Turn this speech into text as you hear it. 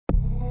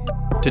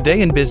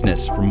Today in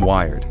Business from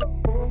Wired.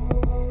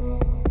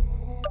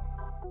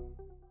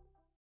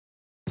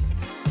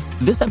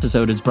 This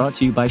episode is brought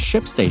to you by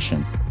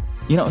ShipStation.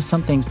 You know,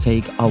 some things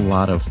take a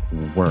lot of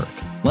work,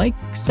 like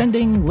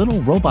sending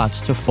little robots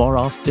to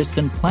far-off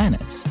distant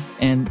planets.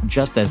 And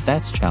just as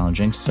that's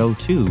challenging, so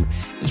too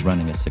is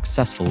running a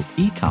successful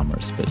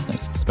e-commerce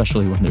business,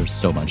 especially when there's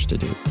so much to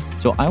do.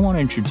 So I want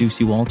to introduce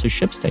you all to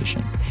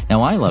ShipStation.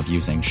 Now, I love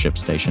using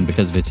ShipStation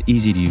because of its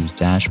easy-to-use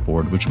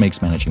dashboard, which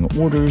makes managing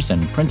orders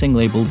and printing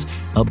labels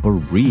a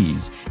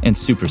breeze and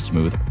super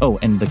smooth. Oh,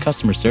 and the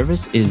customer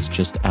service is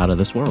just out of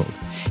this world.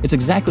 It's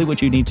exactly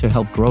what you need to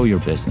help grow your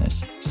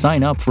business.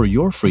 Sign up for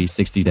your free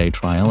 60-day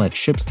trial at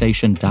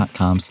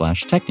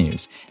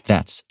shipstation.com/technews.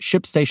 That's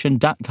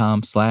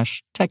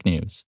shipstation.com/technews.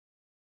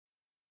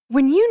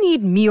 When you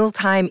need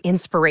mealtime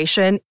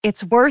inspiration,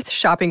 it's worth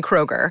shopping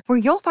Kroger, where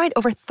you'll find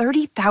over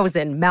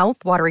 30,000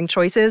 mouth-watering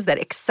choices that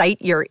excite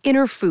your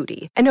inner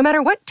foodie. And no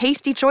matter what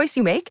tasty choice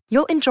you make,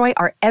 you'll enjoy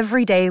our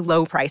everyday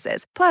low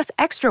prices, plus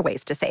extra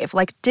ways to save,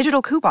 like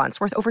digital coupons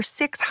worth over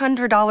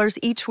 $600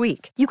 each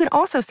week. You can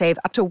also save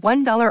up to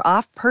 $1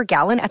 off per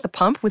gallon at the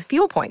pump with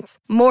fuel points.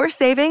 More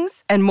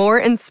savings and more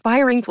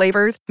inspiring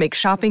flavors make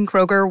shopping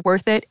Kroger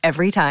worth it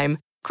every time.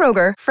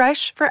 Kroger,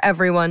 fresh for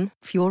everyone.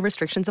 Fuel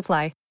restrictions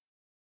apply.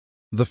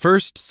 The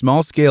first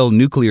small-scale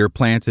nuclear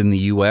plant in the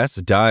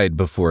U.S. died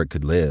before it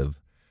could live.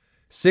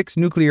 6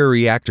 nuclear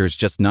reactors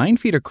just 9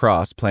 feet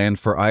across planned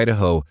for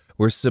Idaho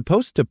were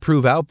supposed to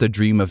prove out the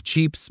dream of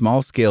cheap,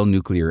 small-scale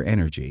nuclear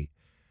energy.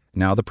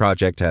 Now the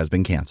project has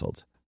been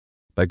canceled.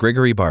 By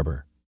Gregory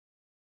Barber.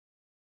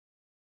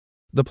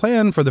 The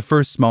plan for the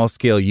first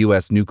small-scale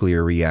U.S.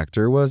 nuclear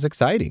reactor was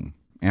exciting,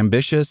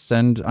 ambitious,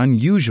 and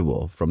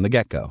unusual from the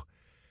get-go.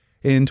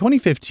 In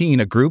 2015,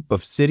 a group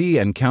of city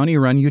and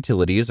county-run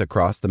utilities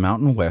across the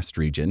Mountain West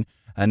region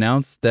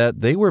announced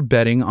that they were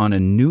betting on a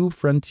new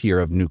frontier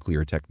of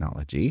nuclear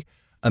technology,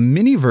 a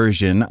mini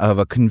version of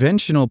a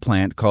conventional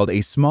plant called a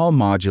small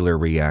modular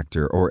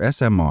reactor, or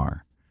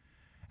SMR.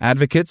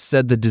 Advocates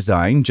said the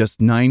design,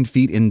 just 9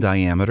 feet in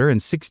diameter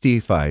and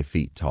 65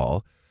 feet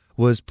tall,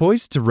 was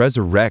poised to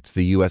resurrect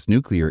the U.S.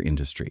 nuclear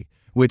industry,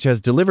 which has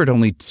delivered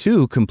only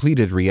 2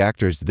 completed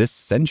reactors this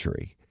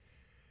century.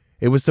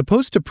 It was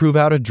supposed to prove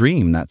out a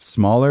dream that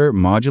smaller,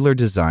 modular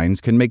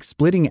designs can make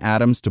splitting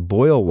atoms to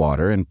boil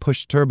water and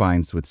push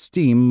turbines with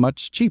steam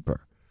much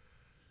cheaper.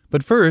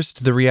 But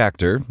first, the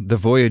reactor, the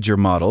Voyager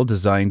model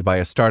designed by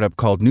a startup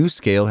called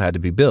NuScale, had to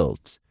be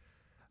built.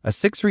 A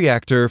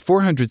 6-reactor,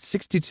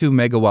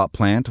 462-megawatt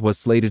plant was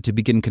slated to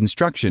begin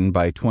construction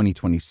by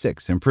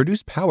 2026 and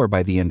produce power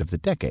by the end of the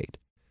decade.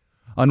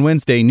 On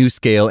Wednesday,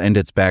 NuScale and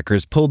its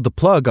backers pulled the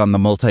plug on the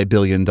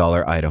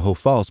multi-billion-dollar Idaho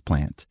Falls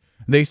plant.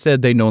 They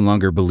said they no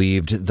longer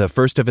believed the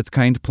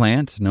first-of-its-kind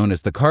plant, known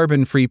as the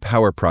Carbon-Free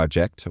Power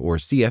Project, or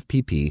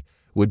CFPP,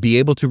 would be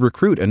able to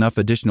recruit enough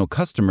additional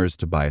customers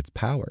to buy its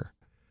power.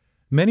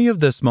 Many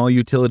of the small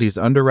utilities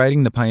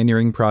underwriting the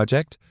pioneering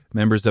project,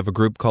 members of a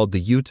group called the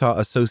Utah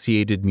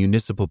Associated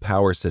Municipal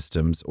Power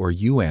Systems, or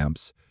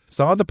UAMPS,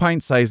 saw the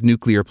pint-sized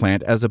nuclear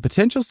plant as a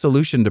potential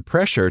solution to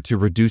pressure to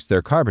reduce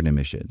their carbon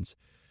emissions.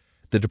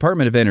 The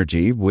Department of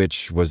Energy,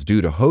 which was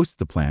due to host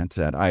the plant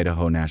at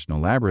Idaho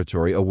National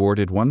Laboratory,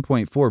 awarded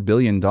 $1.4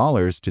 billion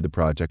to the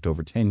project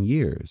over 10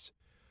 years.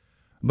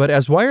 But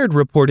as Wired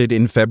reported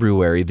in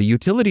February, the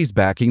utilities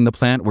backing the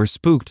plant were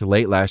spooked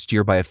late last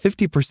year by a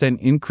 50%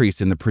 increase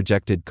in the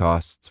projected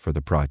costs for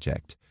the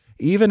project,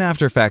 even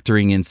after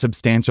factoring in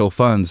substantial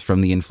funds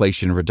from the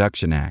Inflation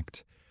Reduction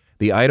Act.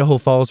 The Idaho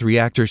Falls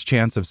reactor's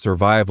chance of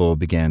survival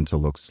began to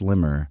look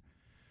slimmer.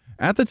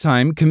 At the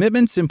time,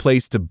 commitments in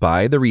place to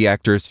buy the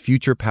reactor's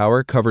future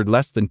power covered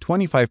less than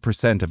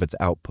 25% of its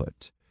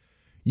output.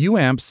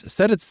 UAMPS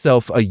set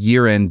itself a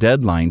year-end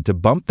deadline to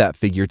bump that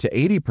figure to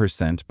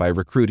 80% by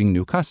recruiting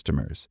new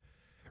customers.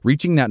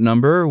 Reaching that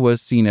number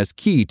was seen as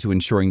key to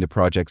ensuring the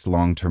project's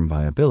long-term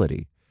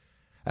viability.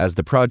 As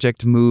the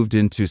project moved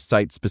into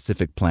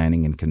site-specific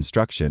planning and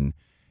construction,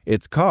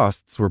 its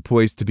costs were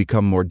poised to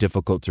become more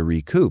difficult to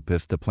recoup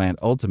if the plant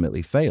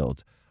ultimately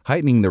failed,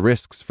 heightening the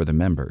risks for the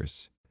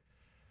members.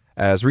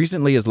 As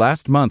recently as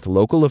last month,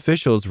 local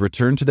officials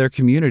returned to their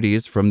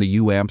communities from the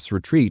UAMPS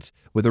retreat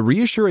with a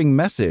reassuring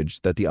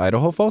message that the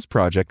Idaho Falls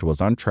project was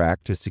on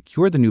track to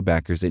secure the new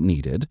backers it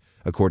needed,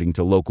 according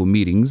to local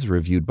meetings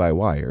reviewed by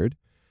Wired.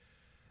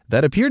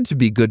 That appeared to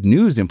be good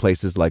news in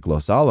places like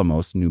Los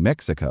Alamos, New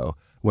Mexico,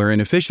 where an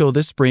official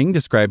this spring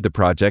described the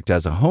project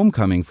as a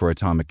homecoming for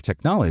atomic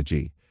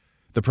technology.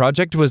 The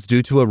project was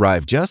due to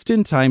arrive just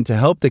in time to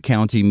help the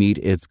county meet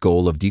its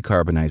goal of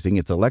decarbonizing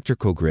its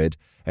electrical grid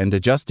and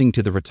adjusting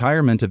to the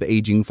retirement of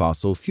aging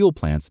fossil fuel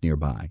plants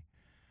nearby.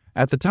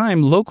 At the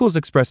time, locals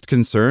expressed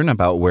concern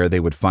about where they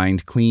would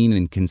find clean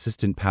and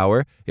consistent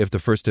power if the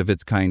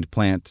first-of-its-kind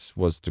plant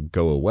was to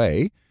go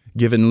away,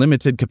 given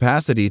limited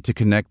capacity to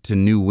connect to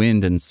new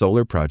wind and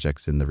solar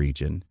projects in the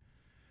region.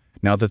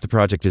 Now that the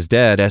project is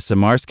dead,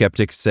 SMR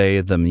skeptics say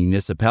the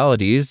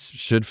municipalities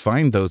should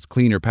find those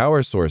cleaner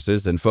power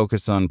sources and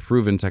focus on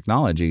proven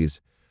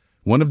technologies.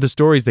 One of the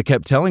stories they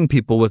kept telling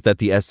people was that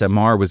the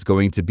SMR was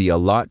going to be a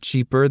lot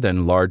cheaper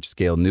than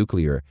large-scale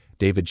nuclear.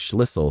 David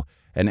Schlissel,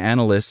 an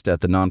analyst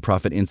at the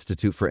nonprofit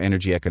Institute for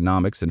Energy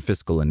Economics and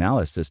Fiscal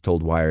Analysis,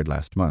 told Wired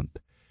last month.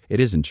 It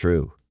isn't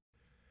true.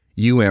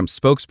 UAMP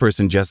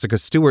spokesperson Jessica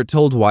Stewart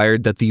told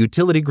Wired that the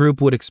utility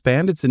group would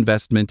expand its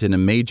investment in a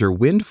major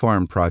wind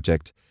farm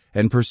project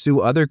and pursue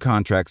other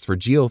contracts for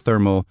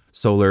geothermal,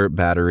 solar,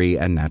 battery,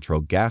 and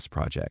natural gas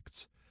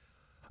projects.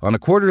 On a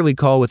quarterly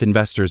call with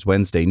investors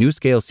Wednesday,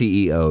 NuScale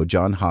CEO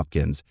John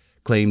Hopkins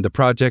claimed the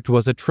project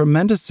was a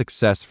tremendous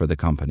success for the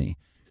company,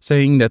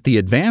 saying that the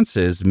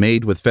advances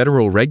made with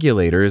federal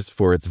regulators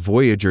for its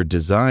Voyager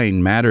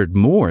design mattered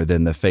more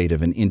than the fate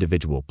of an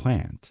individual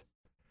plant.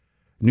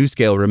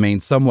 NuScale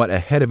remains somewhat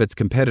ahead of its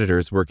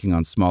competitors working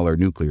on smaller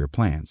nuclear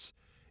plants.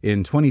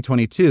 In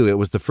 2022, it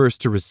was the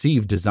first to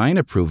receive design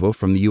approval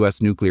from the U.S.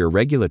 Nuclear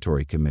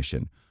Regulatory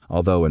Commission,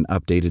 although an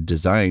updated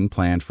design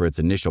planned for its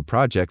initial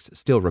projects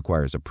still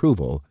requires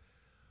approval.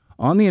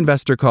 On the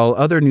investor call,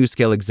 other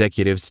NuScale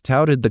executives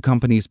touted the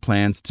company's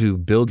plans to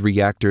build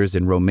reactors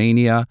in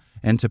Romania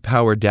and to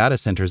power data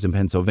centers in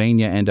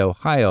Pennsylvania and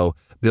Ohio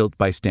built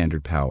by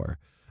Standard Power,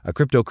 a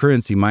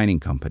cryptocurrency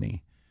mining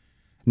company.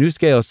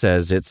 NuScale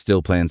says it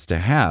still plans to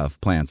have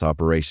plants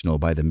operational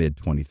by the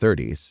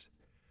mid-2030s.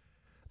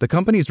 The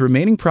company's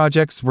remaining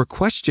projects were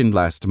questioned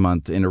last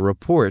month in a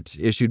report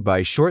issued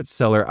by short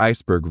seller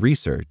Iceberg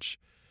Research.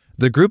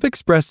 The group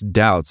expressed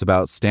doubts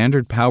about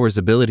Standard Power's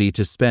ability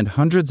to spend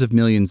hundreds of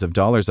millions of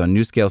dollars on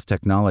NuScale's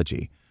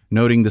technology,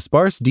 noting the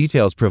sparse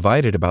details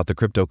provided about the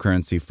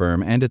cryptocurrency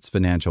firm and its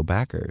financial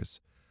backers.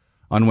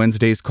 On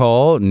Wednesday's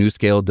call,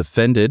 NuScale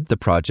defended the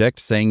project,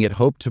 saying it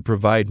hoped to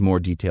provide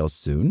more details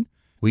soon.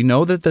 "We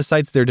know that the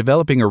sites they're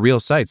developing are real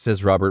sites,"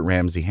 says Robert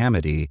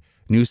Ramsey-Hamady,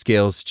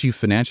 NuScale's chief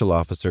financial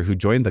officer who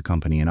joined the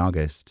company in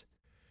August.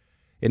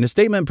 In a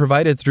statement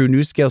provided through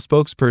NuScale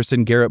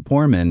spokesperson Garrett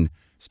Poorman,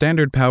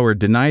 Standard Power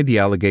denied the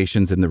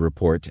allegations in the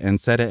report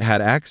and said it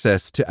had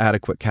access to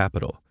adequate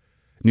capital.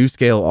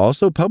 NuScale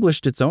also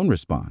published its own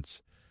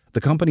response.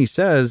 The company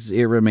says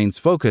it remains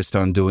focused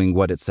on doing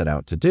what it set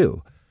out to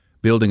do,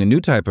 building a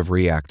new type of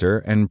reactor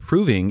and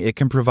proving it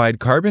can provide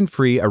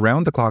carbon-free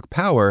around-the-clock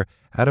power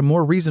at a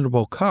more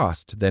reasonable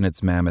cost than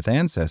its mammoth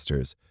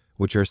ancestors,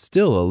 which are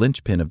still a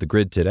linchpin of the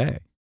grid today.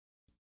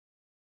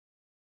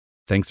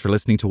 Thanks for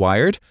listening to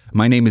Wired.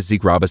 My name is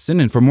Zeke Robison,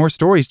 and for more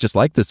stories just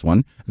like this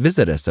one,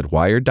 visit us at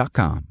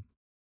wired.com.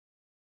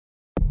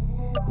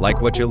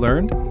 Like what you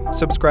learned?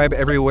 Subscribe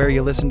everywhere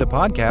you listen to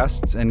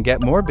podcasts and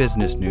get more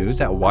business news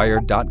at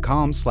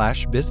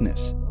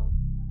wired.com/business.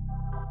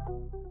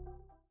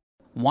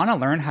 Want to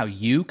learn how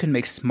you can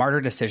make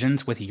smarter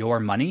decisions with your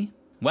money?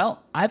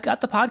 Well, I've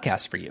got the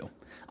podcast for you.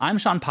 I'm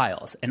Sean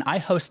Piles, and I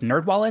host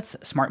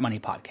NerdWallet's Smart Money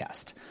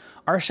Podcast.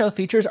 Our show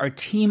features our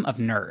team of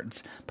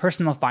nerds,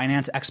 personal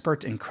finance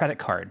experts in credit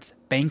cards,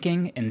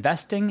 banking,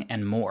 investing,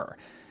 and more.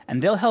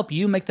 And they'll help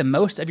you make the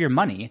most of your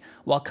money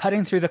while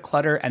cutting through the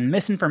clutter and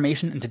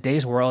misinformation in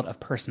today's world of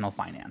personal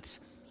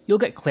finance. You'll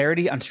get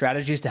clarity on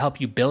strategies to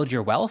help you build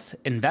your wealth,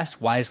 invest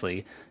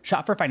wisely,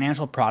 shop for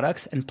financial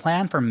products, and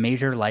plan for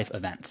major life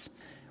events.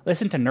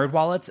 Listen to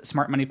NerdWallet's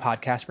Smart Money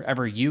Podcast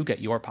wherever you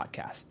get your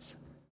podcasts.